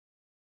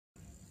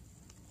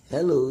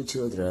Hello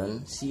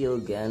children, see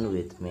you again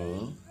with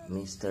me,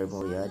 Mr.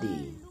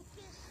 Mulyadi.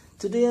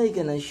 Today I'm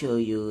gonna show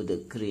you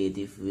the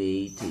creative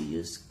way to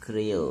use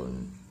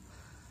crayon.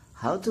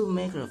 How to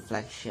make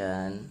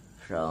reflection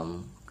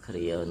from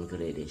crayon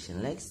gradation.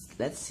 Let's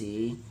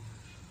see.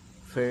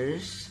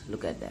 First,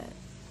 look at that.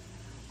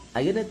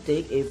 I'm gonna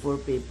take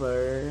A4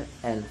 paper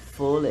and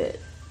fold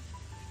it.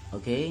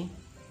 Okay?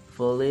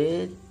 Fold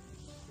it.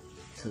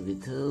 2 by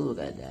 2, look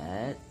at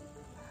that.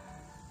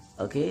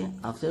 Okay,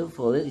 after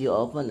fold it, you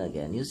open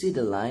again. You see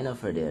the line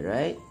over there,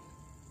 right?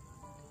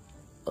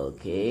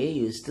 Okay,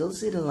 you still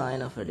see the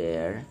line over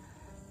there.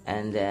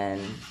 And then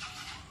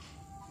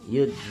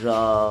you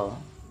draw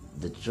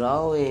the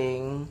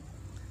drawing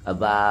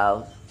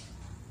above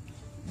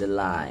the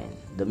line,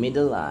 the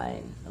middle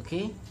line.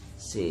 Okay,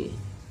 see.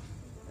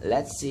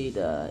 Let's see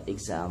the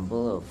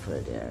example over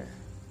there.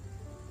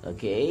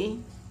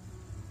 Okay,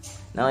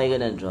 now you're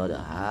gonna draw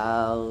the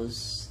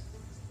house.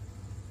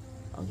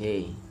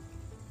 Okay.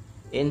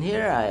 In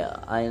here,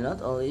 I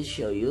not only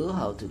show you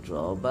how to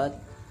draw, but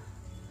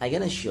I'm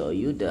gonna show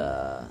you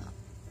the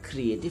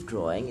creative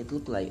drawing. It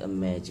looks like a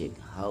magic.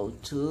 How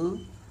to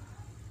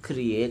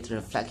create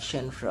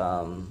reflection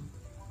from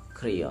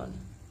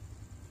crayon.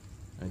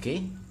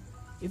 Okay?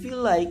 If you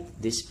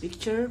like this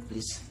picture,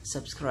 please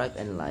subscribe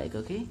and like,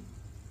 okay?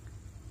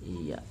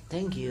 Yeah,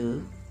 thank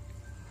you.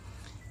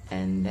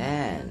 And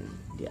then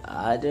the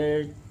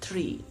other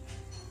 3.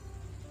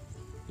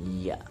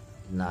 Yeah,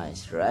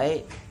 nice,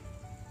 right?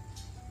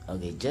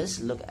 Okay,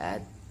 just look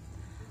at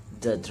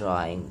the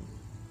drawing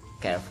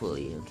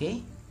carefully,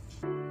 okay?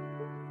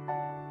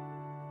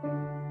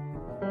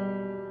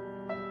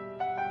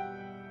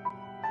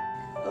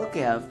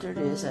 Okay, after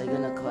this, I'm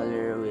gonna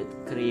color with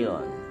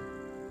crayon.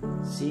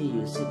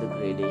 You see the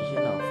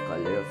gradation of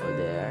color over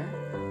there.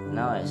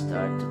 Now I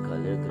start to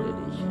color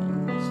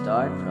gradation.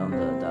 Start from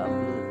the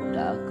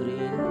dark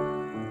green.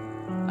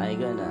 I'm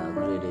gonna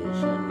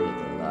gradation with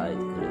the light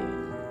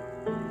green.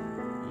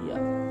 Yeah.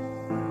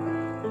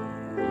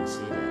 You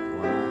see that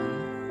one?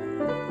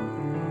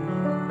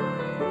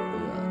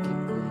 Yeah, keep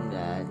doing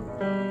that.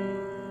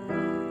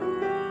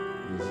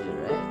 You see,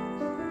 right?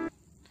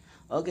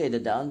 Okay, the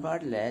down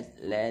part let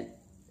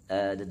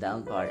the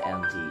down part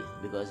empty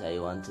because I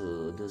want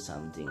to do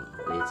something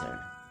later.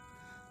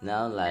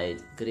 Now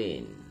light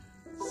green.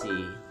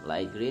 See,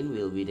 light green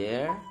will be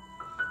there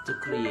to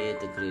create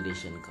the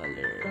gradation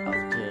color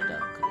after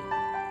dark green.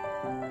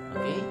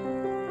 Okay?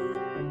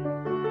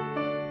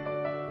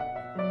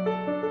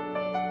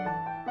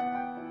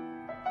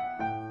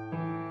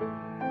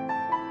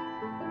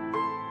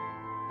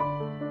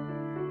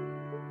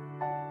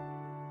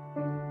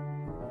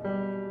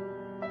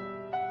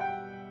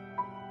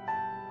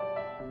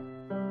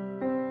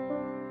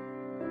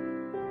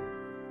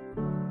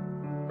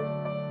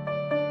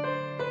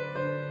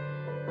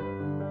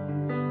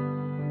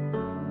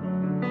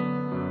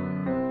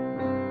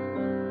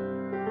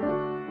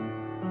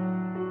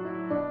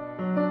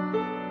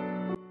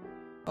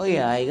 Oh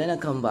yeah, I'm gonna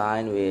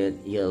combine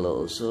with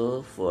yellow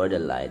also for the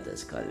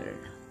lightest color.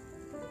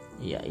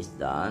 Yeah, it's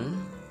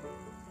done.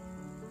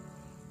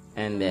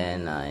 And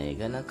then I'm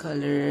gonna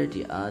color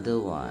the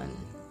other one.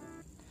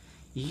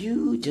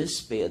 You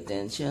just pay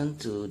attention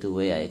to the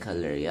way I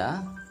color,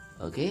 yeah?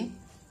 Okay?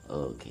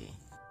 Okay.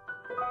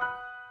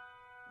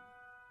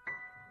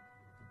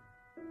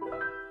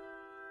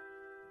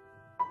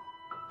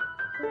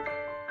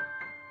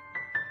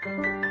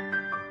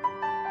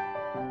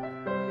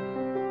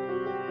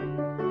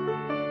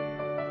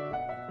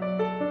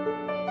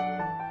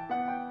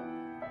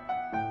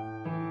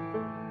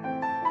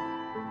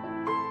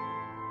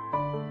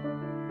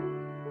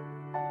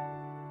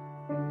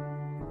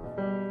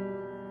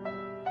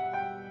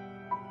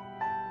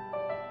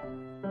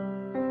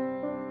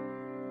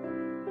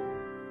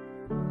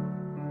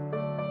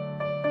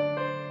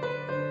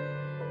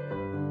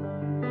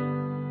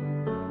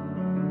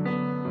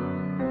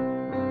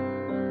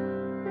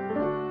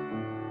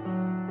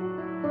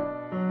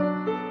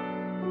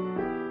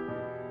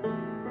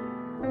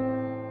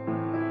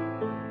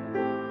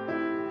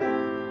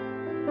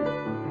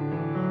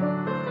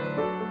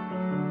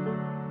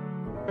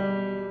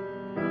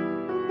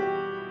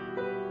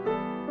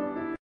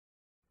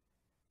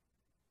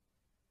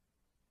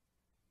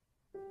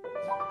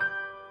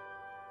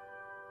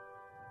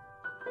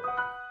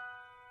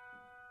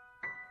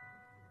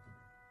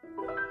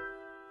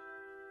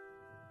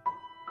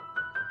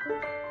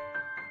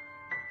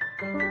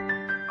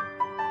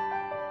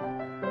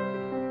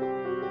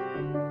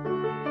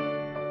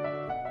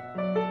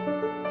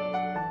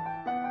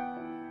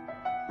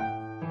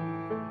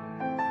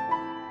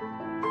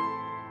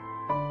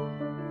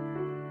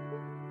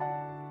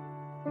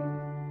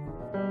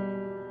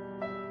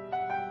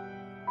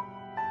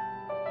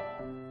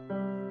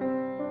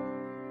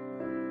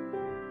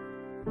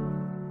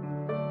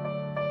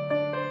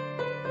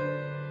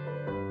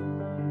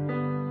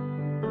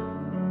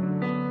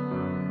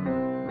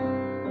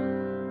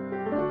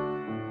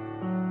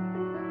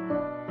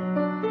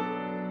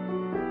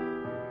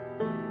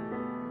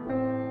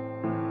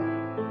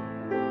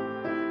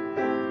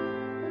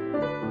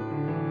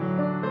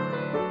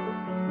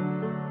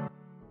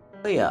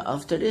 Oh yeah,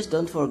 after this,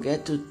 don't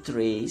forget to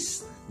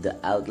trace the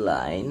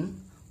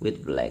outline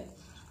with black.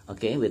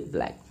 Okay, with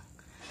black.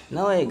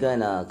 Now I'm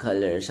gonna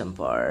color some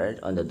part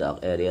on the dark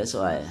area,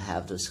 so I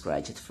have to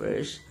scratch it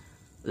first.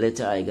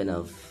 Later I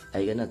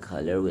gonna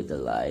color with the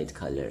light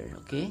color.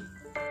 Okay.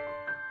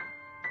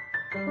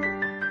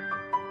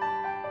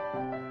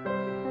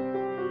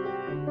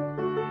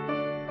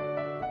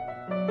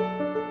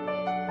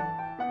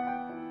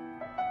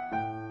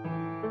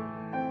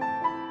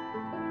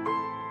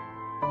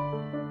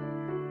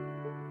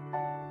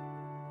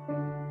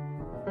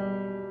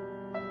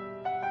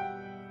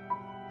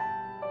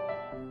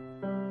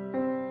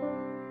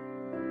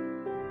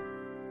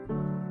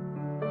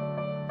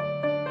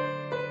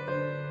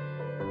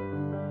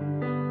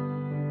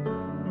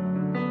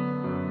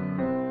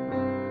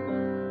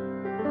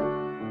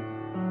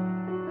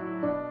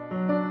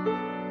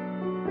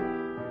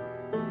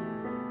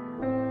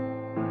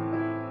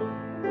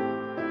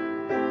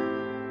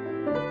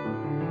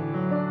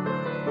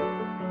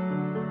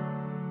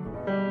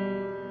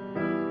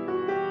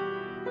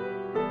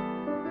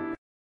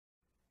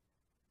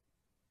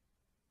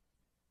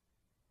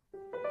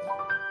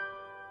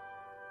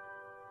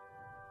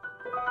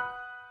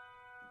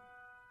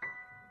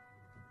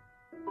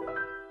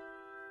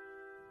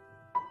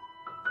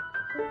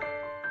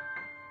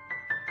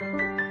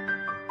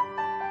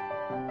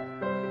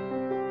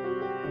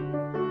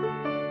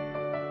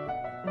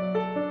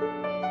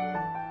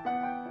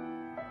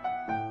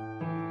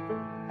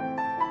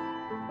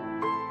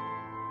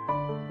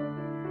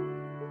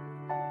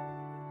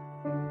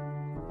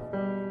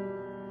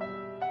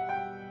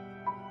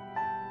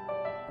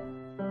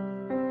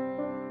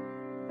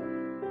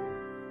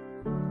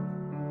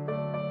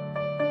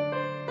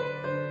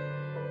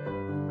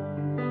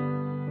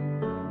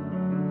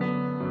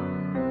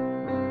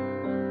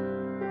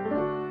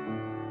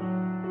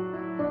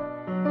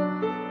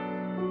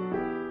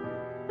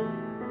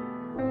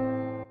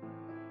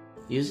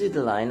 You see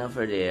the line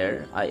over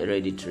there? I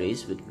already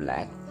traced with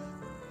black.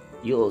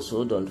 You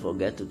also don't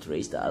forget to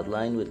trace the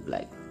outline with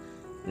black.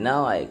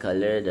 Now I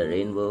color the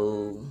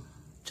rainbow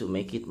to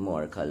make it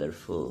more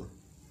colorful.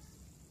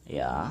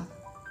 Yeah.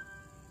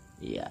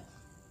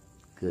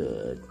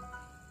 Good.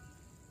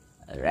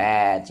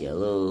 Red,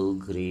 yellow,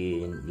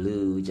 green,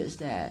 blue, just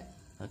that.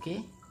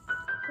 Okay?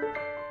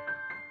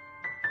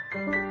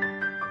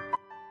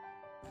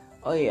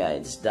 Oh yeah,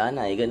 it's done.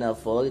 I'm gonna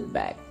fold it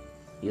back.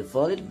 You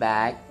fold it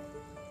back.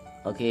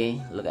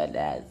 Okay, look at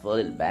that. Fold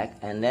it back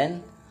and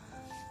then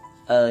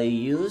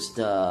use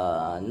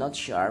the not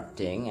sharp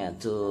thing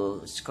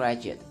to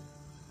scratch it.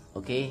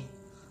 Okay,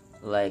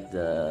 like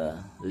the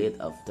lid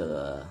of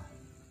the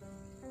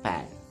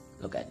pan.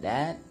 Look at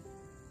that.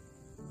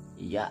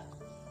 Yeah,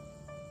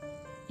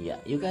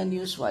 you can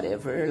use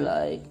whatever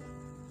like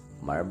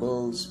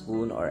marble,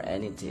 spoon or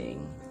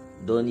anything.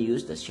 Don't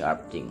use the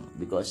sharp thing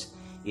because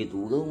it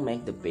will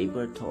make the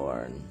paper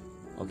torn.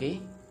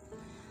 Okay,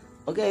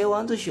 I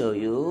want to show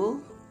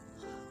you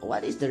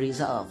what is the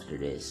result after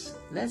this.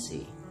 Let's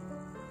see.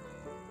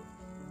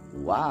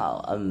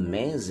 Wow,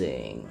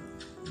 amazing.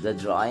 The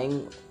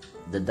drawing,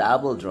 the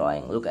double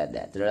drawing, look at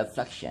that, the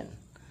reflection.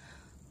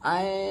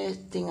 I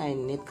think I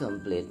need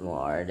complete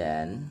more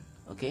than,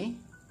 okay,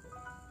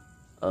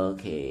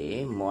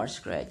 more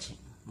scratch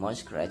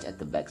at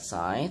the back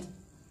side,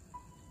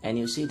 and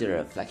you see the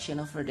reflection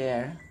over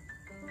there.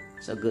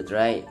 So good,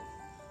 right?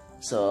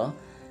 So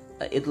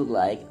it look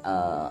like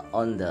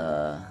on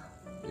the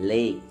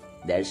lake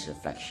there's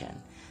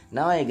reflection.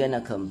 Now I'm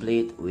gonna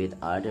complete with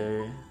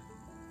other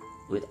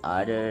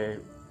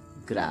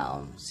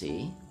ground.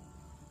 See,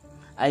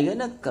 I'm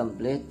gonna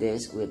complete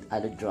this with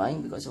other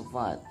drawing because of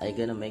what? I'm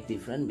gonna make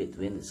difference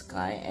between the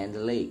sky and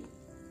the lake.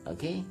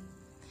 Okay,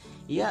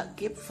 yeah,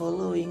 keep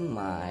following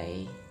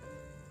my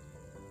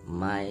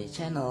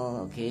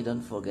channel. Okay,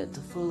 don't forget to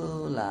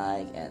follow,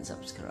 like and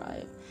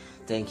subscribe.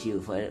 Thank you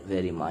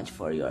very much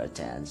for your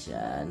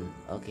attention.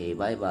 Okay,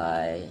 bye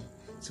bye.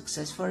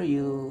 Success for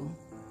you.